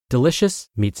Delicious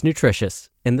meets nutritious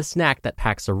in the snack that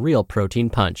packs a real protein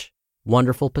punch.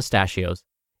 Wonderful Pistachios.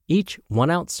 Each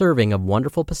 1-ounce serving of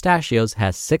Wonderful Pistachios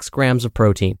has 6 grams of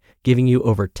protein, giving you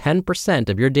over 10%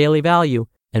 of your daily value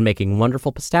and making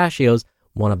Wonderful Pistachios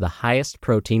one of the highest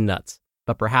protein nuts.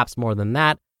 But perhaps more than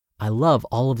that, I love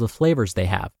all of the flavors they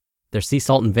have. Their sea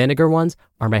salt and vinegar ones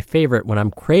are my favorite when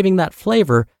I'm craving that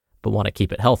flavor but want to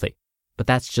keep it healthy. But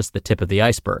that's just the tip of the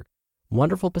iceberg.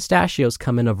 Wonderful Pistachios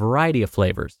come in a variety of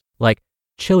flavors, like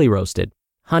chili roasted,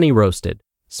 honey roasted,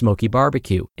 smoky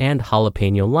barbecue, and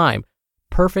jalapeno lime,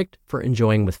 perfect for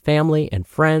enjoying with family and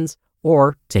friends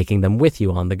or taking them with you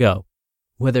on the go.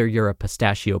 Whether you're a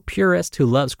pistachio purist who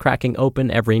loves cracking open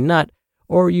every nut,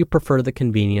 or you prefer the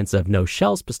convenience of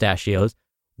no-shells pistachios,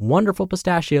 Wonderful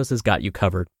Pistachios has got you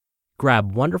covered.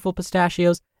 Grab Wonderful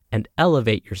Pistachios and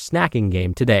elevate your snacking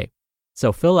game today.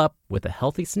 So fill up with a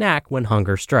healthy snack when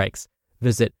hunger strikes.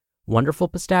 Visit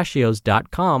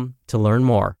wonderfulpistachios.com to learn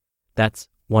more. That's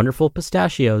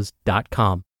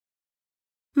wonderfulpistachios.com.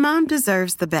 Mom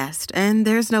deserves the best, and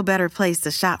there's no better place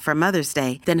to shop for Mother's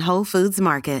Day than Whole Foods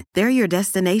Market. They're your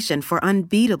destination for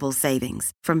unbeatable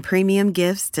savings, from premium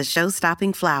gifts to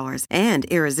show-stopping flowers and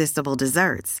irresistible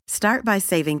desserts. Start by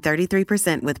saving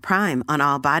 33% with Prime on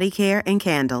all body care and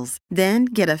candles. Then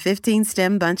get a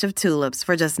 15-stem bunch of tulips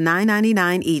for just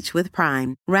 $9.99 each with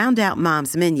Prime. Round out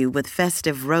Mom's menu with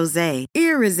festive rosé,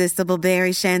 irresistible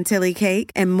berry chantilly cake,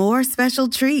 and more special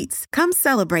treats. Come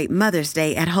celebrate Mother's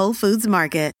Day at Whole Foods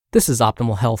Market. This is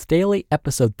Optimal Health Daily,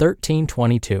 episode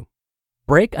 1322.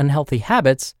 Break Unhealthy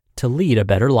Habits to Lead a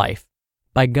Better Life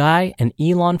by Guy and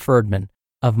Elon Ferdman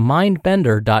of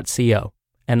mindbender.co.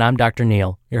 And I'm Dr.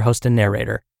 Neil, your host and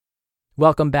narrator.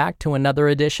 Welcome back to another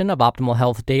edition of Optimal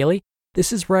Health Daily.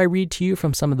 This is where I read to you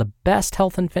from some of the best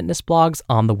health and fitness blogs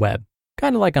on the web,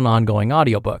 kind of like an ongoing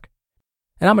audiobook.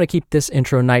 And I'm going to keep this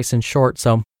intro nice and short,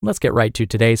 so let's get right to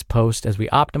today's post as we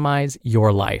optimize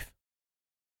your life.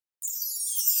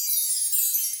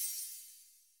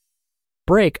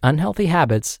 Break Unhealthy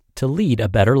Habits to Lead a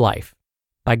Better Life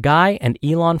by Guy and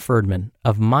Elon Ferdman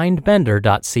of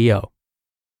mindbender.co.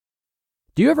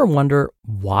 Do you ever wonder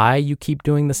why you keep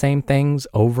doing the same things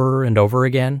over and over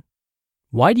again?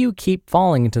 Why do you keep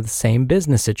falling into the same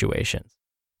business situations,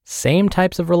 same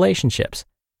types of relationships,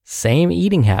 same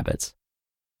eating habits?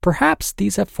 Perhaps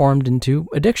these have formed into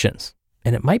addictions,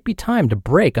 and it might be time to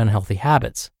break unhealthy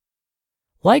habits.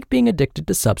 Like being addicted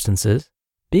to substances,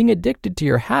 being addicted to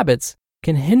your habits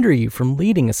can hinder you from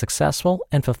leading a successful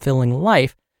and fulfilling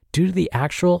life due to the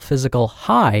actual physical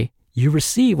high you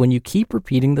receive when you keep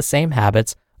repeating the same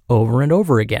habits over and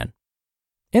over again.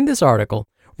 In this article,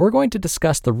 we're going to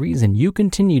discuss the reason you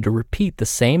continue to repeat the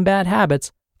same bad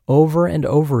habits over and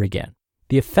over again,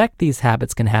 the effect these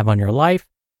habits can have on your life,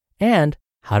 and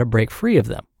how to break free of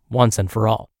them once and for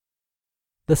all.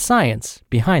 The science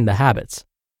behind the habits.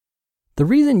 The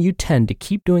reason you tend to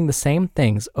keep doing the same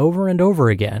things over and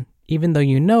over again, even though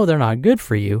you know they're not good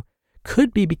for you,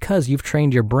 could be because you've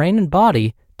trained your brain and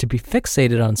body to be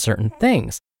fixated on certain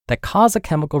things that cause a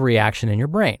chemical reaction in your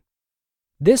brain.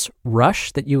 This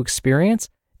rush that you experience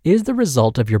is the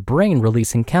result of your brain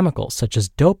releasing chemicals such as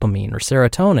dopamine or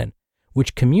serotonin,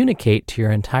 which communicate to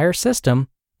your entire system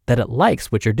that it likes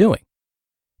what you're doing.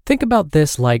 Think about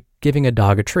this like giving a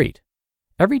dog a treat.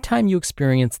 Every time you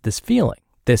experience this feeling,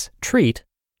 this treat,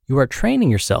 you are training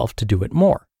yourself to do it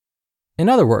more. In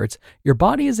other words, your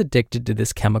body is addicted to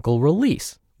this chemical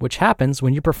release, which happens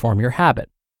when you perform your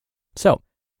habit. So,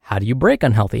 how do you break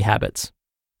unhealthy habits?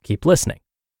 Keep listening.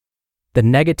 The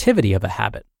negativity of a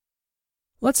habit.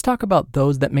 Let's talk about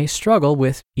those that may struggle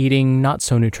with eating not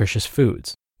so nutritious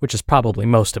foods, which is probably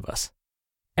most of us.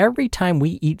 Every time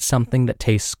we eat something that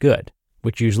tastes good,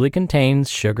 which usually contains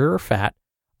sugar or fat,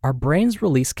 our brains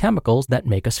release chemicals that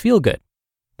make us feel good.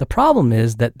 The problem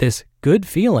is that this good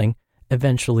feeling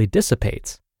eventually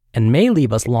dissipates and may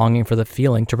leave us longing for the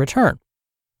feeling to return.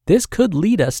 This could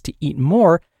lead us to eat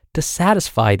more to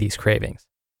satisfy these cravings.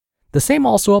 The same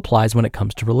also applies when it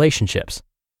comes to relationships.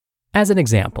 As an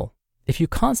example, if you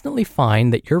constantly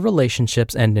find that your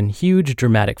relationships end in huge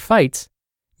dramatic fights,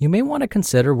 you may want to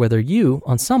consider whether you,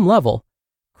 on some level,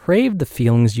 crave the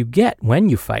feelings you get when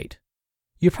you fight.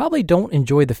 You probably don't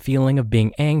enjoy the feeling of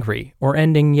being angry or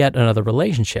ending yet another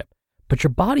relationship, but your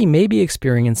body may be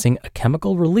experiencing a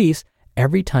chemical release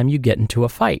every time you get into a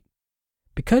fight.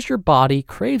 Because your body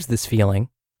craves this feeling,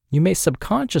 you may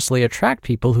subconsciously attract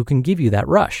people who can give you that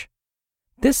rush.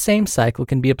 This same cycle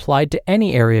can be applied to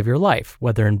any area of your life,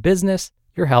 whether in business,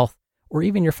 your health, or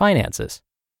even your finances.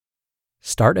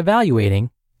 Start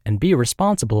evaluating and be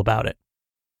responsible about it.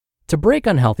 To break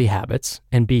unhealthy habits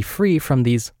and be free from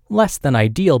these less than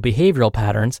ideal behavioral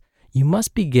patterns, you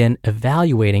must begin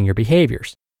evaluating your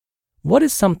behaviors. What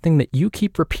is something that you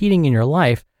keep repeating in your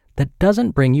life that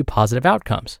doesn't bring you positive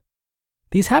outcomes?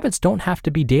 These habits don't have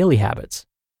to be daily habits.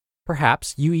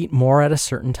 Perhaps you eat more at a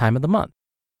certain time of the month,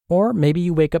 or maybe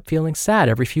you wake up feeling sad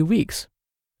every few weeks.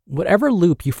 Whatever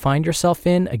loop you find yourself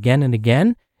in again and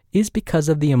again is because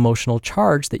of the emotional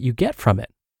charge that you get from it.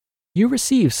 You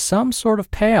receive some sort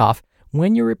of payoff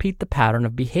when you repeat the pattern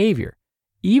of behavior,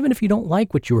 even if you don't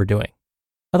like what you are doing.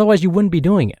 Otherwise, you wouldn't be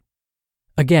doing it.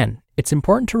 Again, it's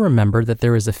important to remember that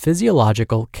there is a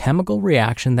physiological chemical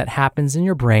reaction that happens in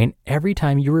your brain every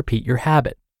time you repeat your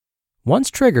habit. Once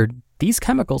triggered, these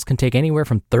chemicals can take anywhere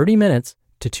from 30 minutes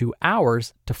to 2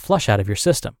 hours to flush out of your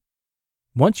system.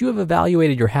 Once you have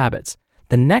evaluated your habits,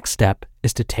 the next step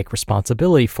is to take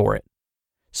responsibility for it.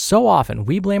 So often,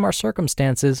 we blame our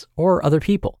circumstances or other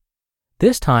people.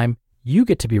 This time, you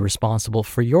get to be responsible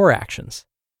for your actions.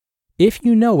 If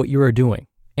you know what you are doing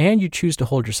and you choose to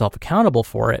hold yourself accountable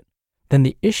for it, then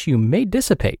the issue may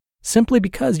dissipate simply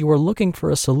because you are looking for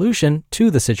a solution to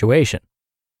the situation.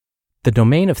 The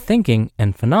domain of thinking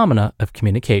and phenomena of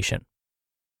communication.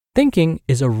 Thinking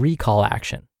is a recall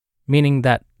action, meaning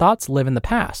that thoughts live in the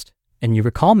past and you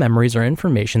recall memories or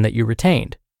information that you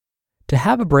retained. To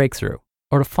have a breakthrough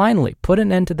or to finally put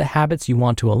an end to the habits you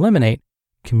want to eliminate,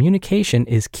 communication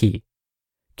is key.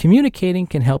 Communicating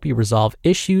can help you resolve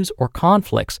issues or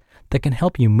conflicts that can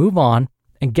help you move on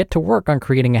and get to work on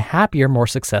creating a happier, more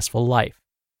successful life.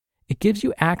 It gives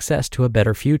you access to a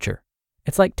better future.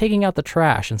 It's like taking out the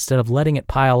trash instead of letting it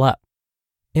pile up.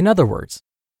 In other words,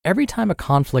 every time a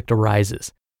conflict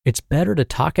arises, it's better to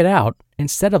talk it out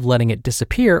instead of letting it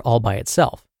disappear all by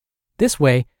itself. This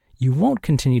way, you won't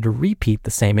continue to repeat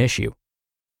the same issue.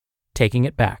 Taking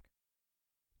it back.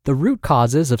 The root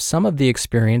causes of some of the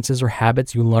experiences or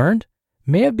habits you learned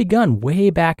may have begun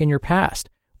way back in your past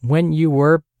when you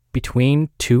were between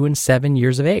 2 and 7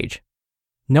 years of age.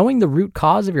 Knowing the root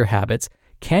cause of your habits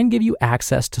can give you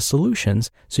access to solutions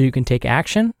so you can take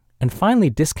action and finally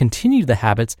discontinue the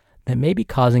habits that may be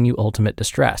causing you ultimate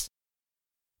distress.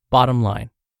 Bottom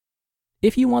line,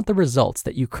 if you want the results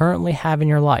that you currently have in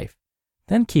your life,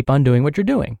 then keep on doing what you're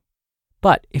doing.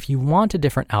 But if you want a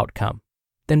different outcome,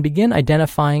 then begin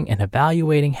identifying and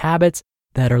evaluating habits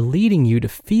that are leading you to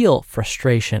feel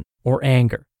frustration or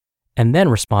anger, and then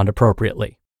respond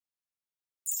appropriately.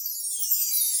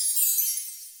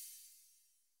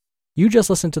 You just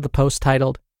listened to the post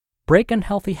titled, Break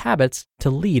Unhealthy Habits to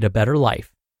Lead a Better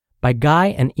Life by Guy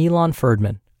and Elon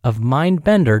Ferdman of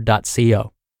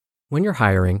mindbender.co. When you're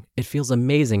hiring, it feels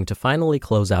amazing to finally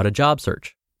close out a job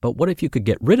search. But what if you could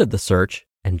get rid of the search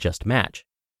and just match?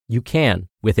 You can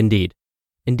with Indeed.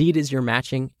 Indeed is your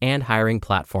matching and hiring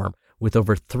platform with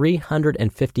over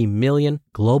 350 million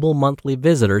global monthly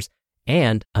visitors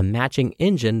and a matching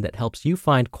engine that helps you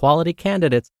find quality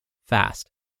candidates fast.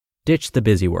 Ditch the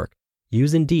busy work.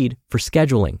 Use Indeed for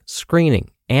scheduling,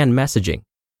 screening, and messaging.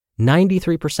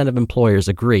 93% of employers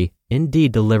agree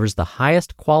Indeed delivers the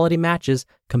highest quality matches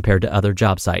compared to other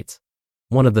job sites.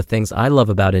 One of the things I love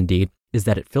about Indeed is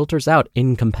that it filters out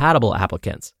incompatible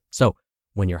applicants. So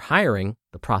when you're hiring,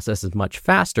 the process is much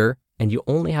faster and you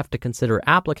only have to consider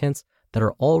applicants that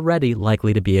are already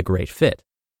likely to be a great fit.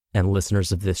 And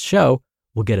listeners of this show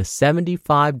will get a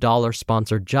 $75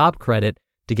 sponsored job credit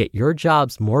to get your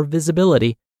jobs more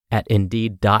visibility at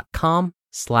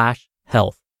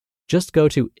Indeed.com/health. Just go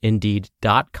to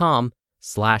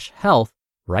Indeed.com/health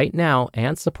right now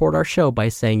and support our show by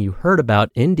saying you heard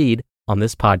about Indeed on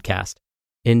this podcast.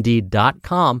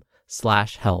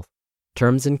 Indeed.com/health.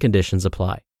 Terms and conditions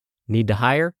apply. Need to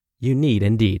hire? You need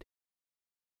Indeed.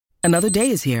 Another day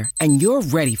is here, and you're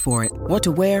ready for it. What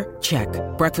to wear? Check.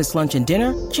 Breakfast, lunch, and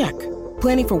dinner? Check.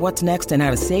 Planning for what's next and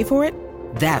how to save for it?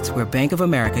 That's where Bank of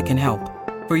America can help.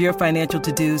 For your financial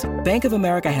to-dos, Bank of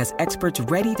America has experts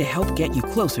ready to help get you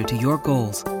closer to your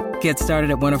goals. Get started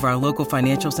at one of our local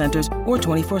financial centers or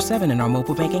 24/7 in our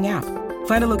mobile banking app.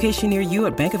 Find a location near you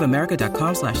at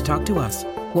bankofamerica.com/talktous.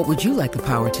 What would you like the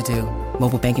power to do?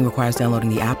 Mobile banking requires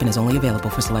downloading the app and is only available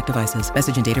for select devices.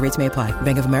 Message and data rates may apply.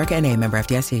 Bank of America NA, member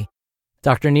FDIC.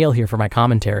 Dr. Neal here for my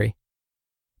commentary.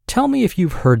 Tell me if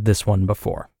you've heard this one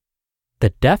before.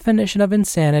 The definition of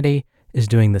insanity is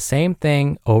doing the same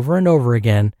thing over and over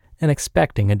again and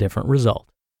expecting a different result.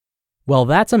 Well,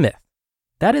 that's a myth.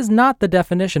 That is not the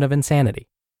definition of insanity.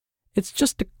 It's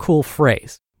just a cool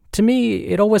phrase. To me,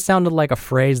 it always sounded like a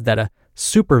phrase that a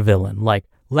supervillain like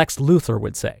Lex Luthor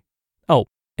would say. Oh,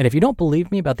 and if you don't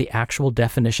believe me about the actual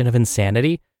definition of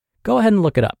insanity, go ahead and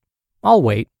look it up. I'll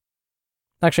wait.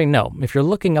 Actually, no. If you're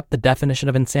looking up the definition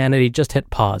of insanity, just hit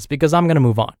pause because I'm going to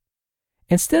move on.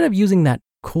 Instead of using that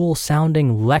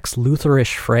cool-sounding Lex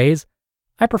Luthor-ish phrase,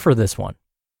 I prefer this one.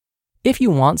 If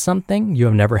you want something you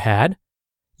have never had,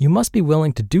 you must be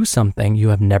willing to do something you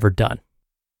have never done.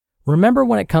 Remember,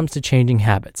 when it comes to changing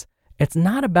habits, it's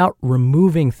not about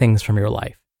removing things from your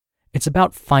life. It's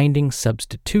about finding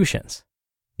substitutions.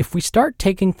 If we start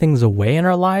taking things away in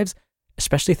our lives,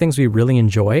 especially things we really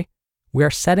enjoy, we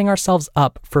are setting ourselves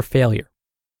up for failure.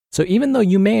 So even though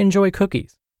you may enjoy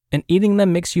cookies and eating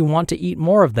them makes you want to eat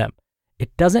more of them,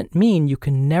 it doesn't mean you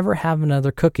can never have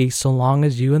another cookie so long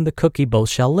as you and the cookie both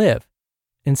shall live.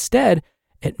 Instead,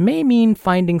 it may mean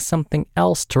finding something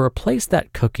else to replace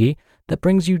that cookie that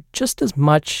brings you just as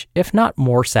much, if not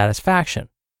more, satisfaction.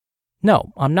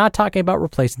 No, I'm not talking about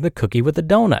replacing the cookie with a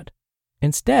donut.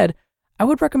 Instead, I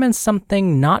would recommend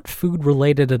something not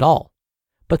food-related at all,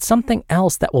 but something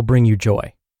else that will bring you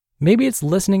joy. Maybe it's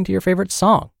listening to your favorite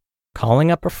song, calling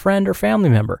up a friend or family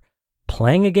member,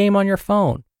 playing a game on your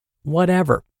phone,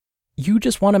 whatever. You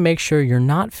just want to make sure you're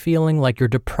not feeling like you're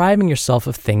depriving yourself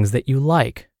of things that you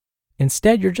like.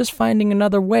 Instead, you're just finding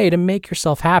another way to make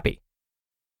yourself happy.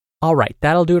 All right,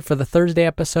 that'll do it for the Thursday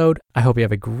episode. I hope you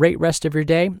have a great rest of your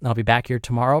day. I'll be back here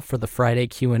tomorrow for the Friday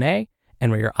Q&A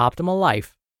and where your optimal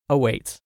life awaits.